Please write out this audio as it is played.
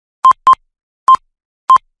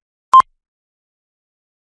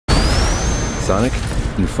Sonic,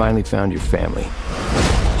 you finally found your family.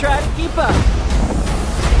 Try to keep up.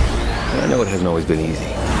 And I know it hasn't always been easy,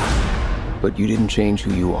 but you didn't change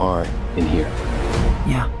who you are in here.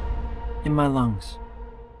 Yeah, in my lungs.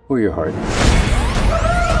 Or your heart.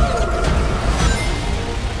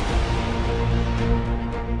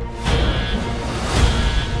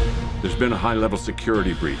 There's been a high-level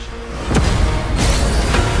security breach.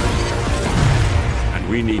 And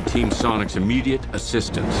we need Team Sonic's immediate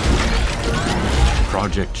assistance.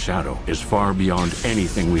 Project Shadow is far beyond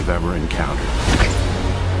anything we've ever encountered.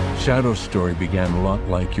 Shadow's story began a lot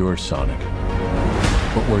like your Sonic.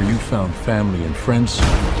 But where you found family and friends,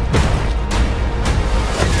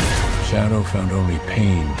 Shadow found only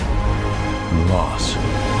pain and loss.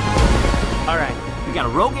 All right, we got a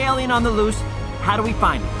rogue alien on the loose. How do we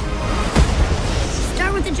find it?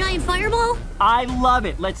 Start with a giant fireball? I love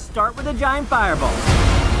it. Let's start with a giant fireball.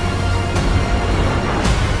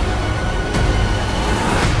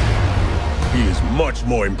 He is much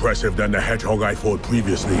more impressive than the Hedgehog I fought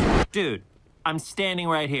previously. Dude, I'm standing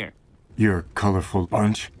right here. You're a colorful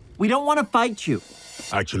bunch. We don't want to fight you.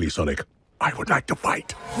 Actually, Sonic, I would like to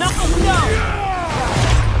fight. No, no!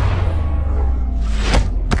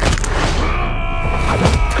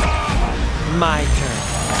 My turn.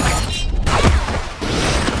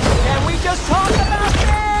 Can we just talk about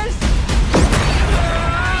this?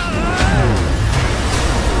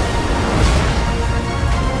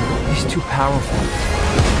 He's too powerful.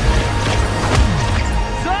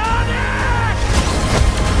 Sonic!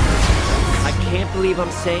 I can't believe I'm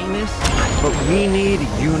saying this, but we need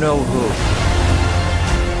you-know-who.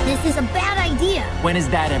 This is a bad idea. When has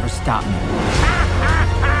that ever stopped me?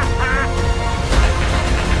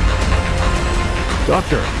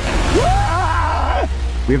 Doctor!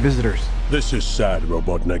 We have visitors. This is sad,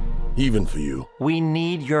 Robotnik. Even for you. We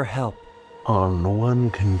need your help. On one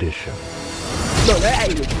condition.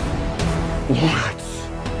 Let's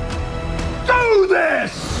do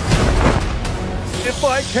this! If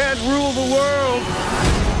I can't rule the world,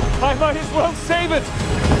 I might as well save it!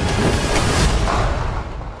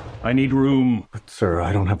 I need room. But, sir,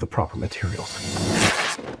 I don't have the proper materials.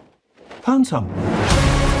 Found some.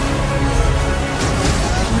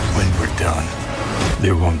 When we're done,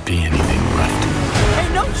 there won't be anything left. Hey,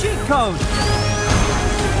 no cheat code!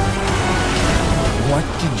 What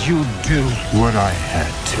did you do? What I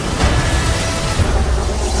had to.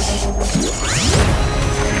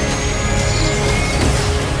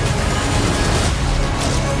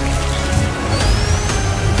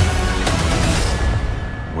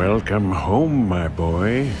 Welcome home, my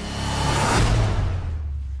boy.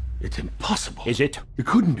 It's impossible. Is it? It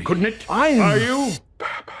couldn't be. Couldn't it? I am... Are you?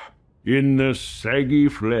 In the saggy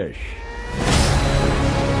flesh.